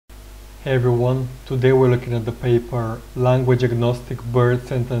Hey everyone, today we're looking at the paper Language-agnostic BERT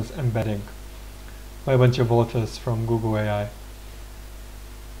sentence embedding by a bunch of authors from Google AI.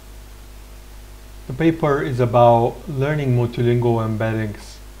 The paper is about learning multilingual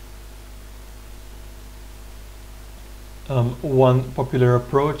embeddings. One popular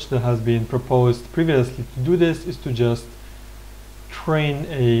approach that has been proposed previously to do this is to just train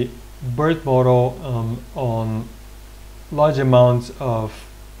a BERT model on large amounts of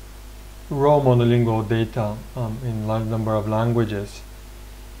raw monolingual data in large number of languages,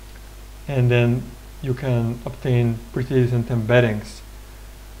 and then you can obtain pretty decent embeddings.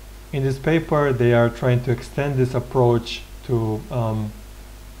 In this paper they are trying to extend this approach to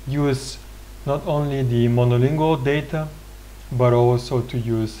use not only the monolingual data but also to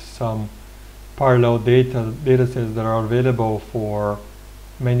use some parallel datasets that are available for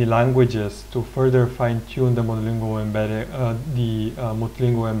many languages to further fine-tune the multilingual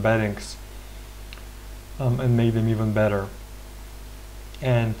embeddings and make them even better.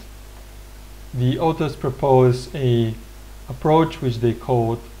 And the authors propose a approach which they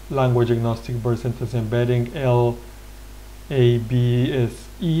called language-agnostic BERT sentence embedding,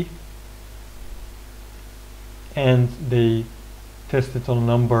 LABSE, and they tested on a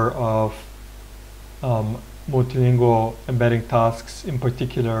number of multilingual embedding tasks, in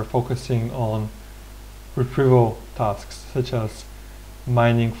particular focusing on retrieval tasks such as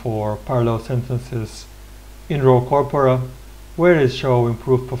mining for parallel sentences in row corpora, where they show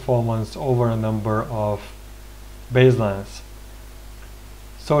improved performance over a number of baselines.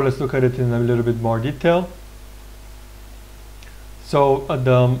 So let's look at it in a little bit more detail. So at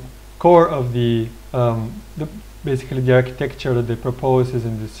the core of basically the architecture that they propose is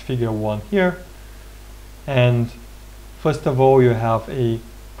in this figure 1 here. And first of all, you have a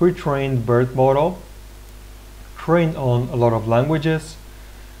pre-trained BERT model trained on a lot of languages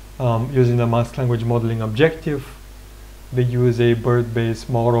using the masked language modeling objective. They use a BERT-based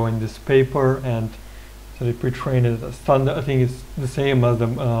model in this paper, and so they pre-train it as standard. I think it's the same as the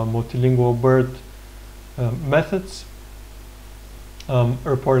multilingual BERT methods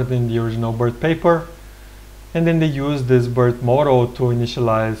reported in the original BERT paper. And then they use this BERT model to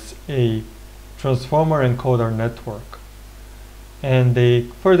initialize a transformer encoder network. And they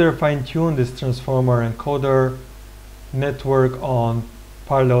further fine-tune this transformer encoder network on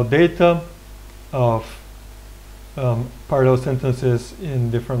parallel data of parallel sentences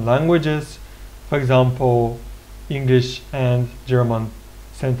in different languages, for example English and German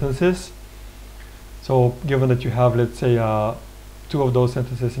sentences. So given that you have, let's say, 2 of those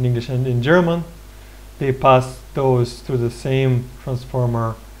sentences in English and in German, they pass those through the same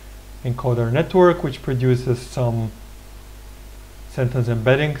transformer encoder network, which produces some sentence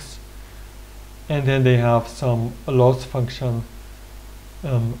embeddings, and then they have some loss function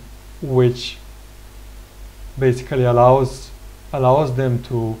which basically allows them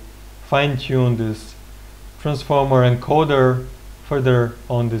to fine-tune this transformer encoder further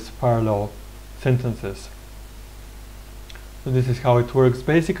on these parallel sentences. So this is how it works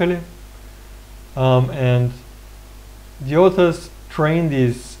basically, and the authors trained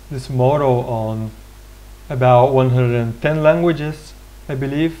this model on about 110 languages, I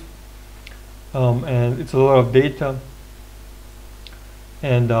believe, and it's a lot of data.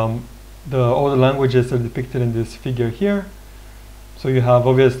 And all the languages are depicted in this figure here. So you have,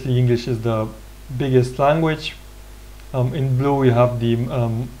 obviously, English is the biggest language. In blue you have the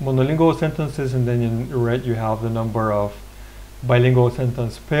monolingual sentences, and then in red you have the number of bilingual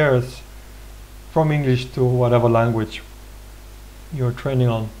sentence pairs from English to whatever language you're training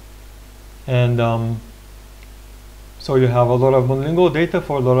on. And so you have a lot of monolingual data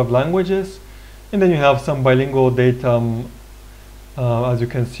for a lot of languages, and then you have some bilingual data as you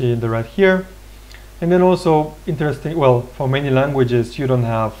can see in the red here. And then also interesting, well, for many languages you don't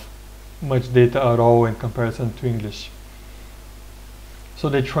have much data at all in comparison to English. So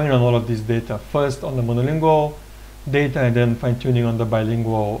they train on all of these data, first on the monolingual data and then fine-tuning on the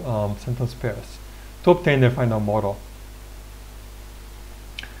bilingual sentence pairs to obtain their final model.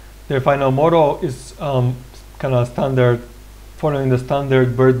 Their final model is kind of standard, following the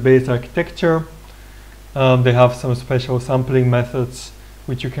standard BERT-based architecture. They have some special sampling methods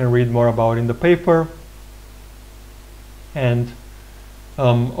which you can read more about in the paper, and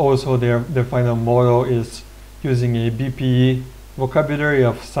also their final model is using a BPE vocabulary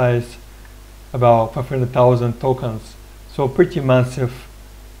of size about 500,000 tokens. So pretty massive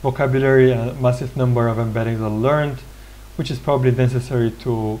vocabulary and massive number of embeddings are learned, which is probably necessary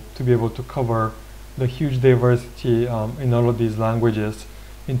to be able to cover the huge diversity in all of these languages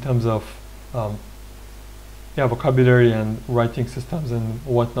in terms of vocabulary and writing systems and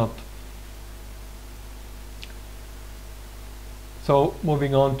whatnot. So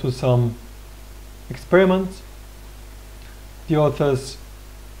moving on to some experiments, the authors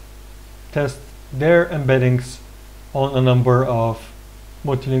test their embeddings on a number of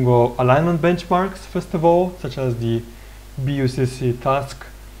multilingual alignment benchmarks, first of all, such as the BUCC task,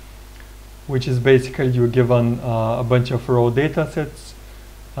 which is basically you're given a bunch of raw data sets,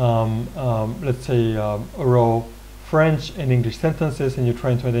 let's say raw French and English sentences, and you're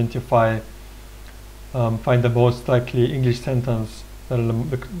trying to identify, find the most likely English sentence that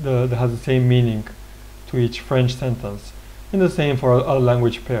has the same meaning to each French sentence, and the same for other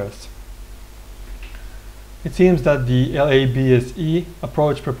language pairs. It seems that the LABSE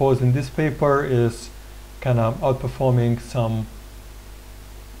approach proposed in this paper is kind of outperforming some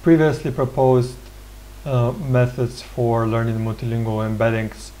previously proposed methods for learning multilingual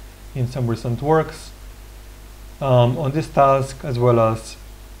embeddings in some recent works. On this task, as well as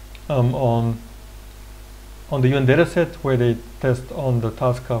on the UN dataset, where they test on the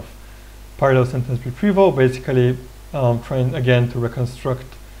task of parallel sentence retrieval, basically trying again to reconstruct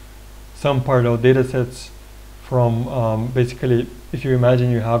some parallel datasets from basically, if you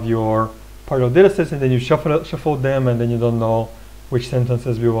imagine you have your parallel datasets and then you shuffle them, and then you don't know which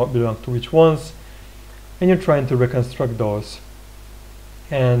sentences belong to which ones, and you're trying to reconstruct those.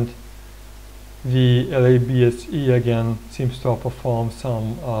 And the LABSE again seems to outperform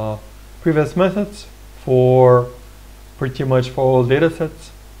some previous methods for pretty much for all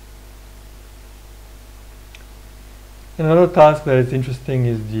datasets. Another task that is interesting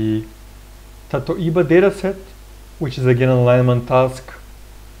is the Tatoeba dataset, which is again an alignment task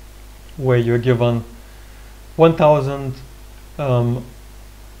where you're given 1,000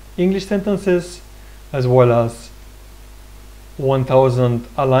 English sentences as well as 1,000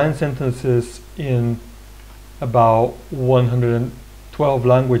 aligned sentences in about 112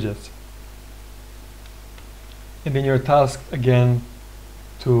 languages. And then you're tasked again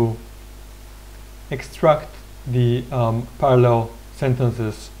to extract the parallel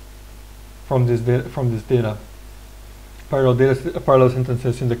sentences from this data. Parallel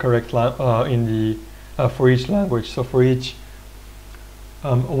sentences in the correct for each language. So for each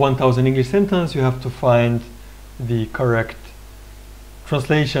 1,000 English sentence, you have to find the correct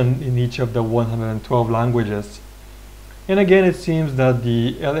translation in each of the 112 languages. And again, it seems that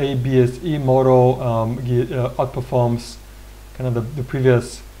the LABSE model outperforms kind of the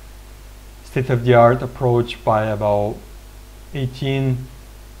previous state-of-the-art approach by about 18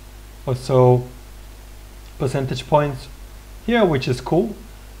 or so percentage points here, which is cool.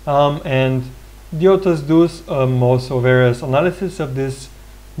 And the authors do also various analysis of this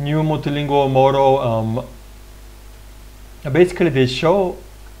new multilingual model. Basically, they show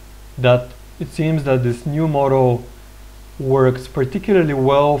that it seems that this new model works particularly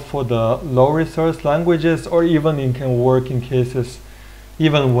well for the low resource languages, or even it can work in cases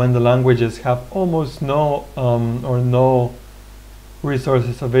even when the languages have almost no or no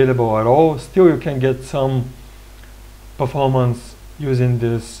resources available at all. Still, you can get some performance using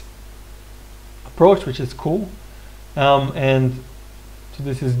this approach, which is cool. And so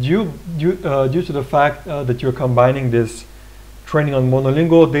this is due to the fact that you're combining this training on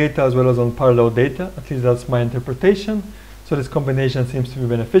monolingual data as well as on parallel data. At least that's my interpretation. So this combination seems to be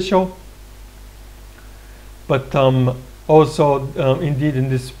beneficial. But also, indeed, in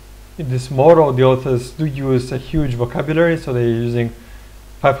this model, the authors do use a huge vocabulary. So they're using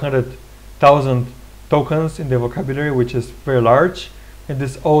 500,000 tokens in their vocabulary, which is very large. And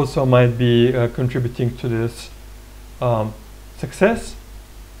this also might be contributing to this success.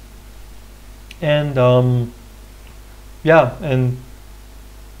 And yeah, and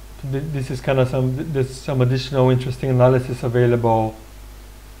this is kind of some additional interesting analysis available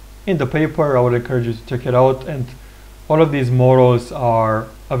in the paper. I would encourage you to check it out. And all of these models are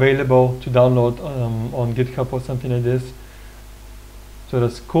available to download on GitHub or something like this. So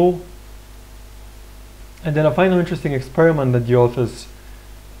that's cool. And then a final interesting experiment that the authors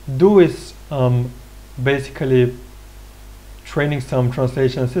do is basically training some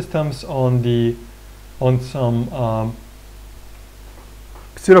translation systems on some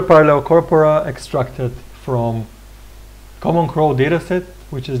pseudo-parallel corpora extracted from common crawl dataset,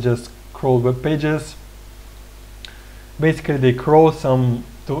 which is just crawl web pages. Basically, they crawl some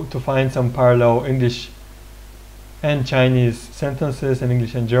to find some parallel English and Chinese sentences and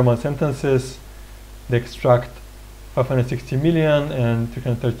English and German sentences. They extract 560 million and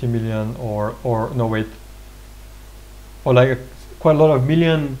 330 million, or no, wait, or like quite a lot of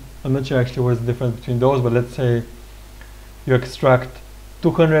million. I'm not sure actually what's the difference between those, but let's say you extract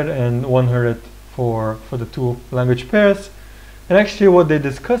 200 and 100 for the two language pairs. And actually what they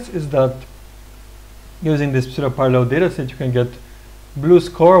discuss is that using this pseudo-parallel dataset, you can get blue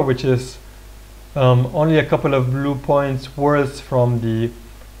score, which is only a couple of blue points worse from the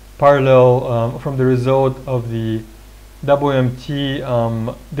parallel, from the result of the WMT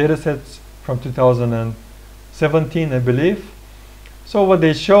datasets from 2017, I believe. So what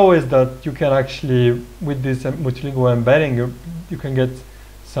they show is that you can actually, with this multilingual embedding, you can get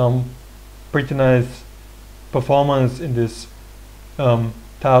some pretty nice performance in this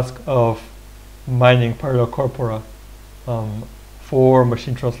task of mining parallel corpora for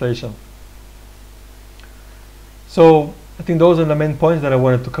machine translation. So I think those are the main points that I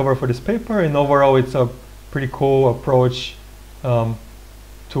wanted to cover for this paper, and overall it's a pretty cool approach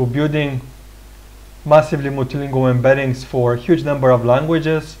to building massively multilingual embeddings for a huge number of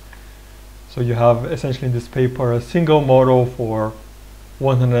languages. So you have essentially in this paper a single model for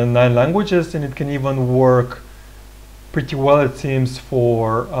 109 languages, and it can even work pretty well, it seems,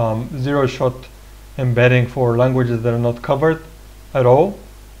 for zero-shot embedding for languages that are not covered at all.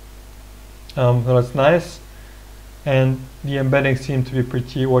 So that's nice. And the embeddings seem to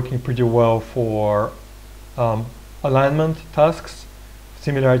be working pretty well for alignment tasks,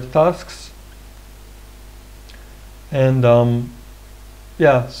 similarity tasks. And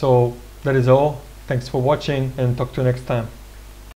yeah, so that is all. Thanks for watching, and talk to you next time.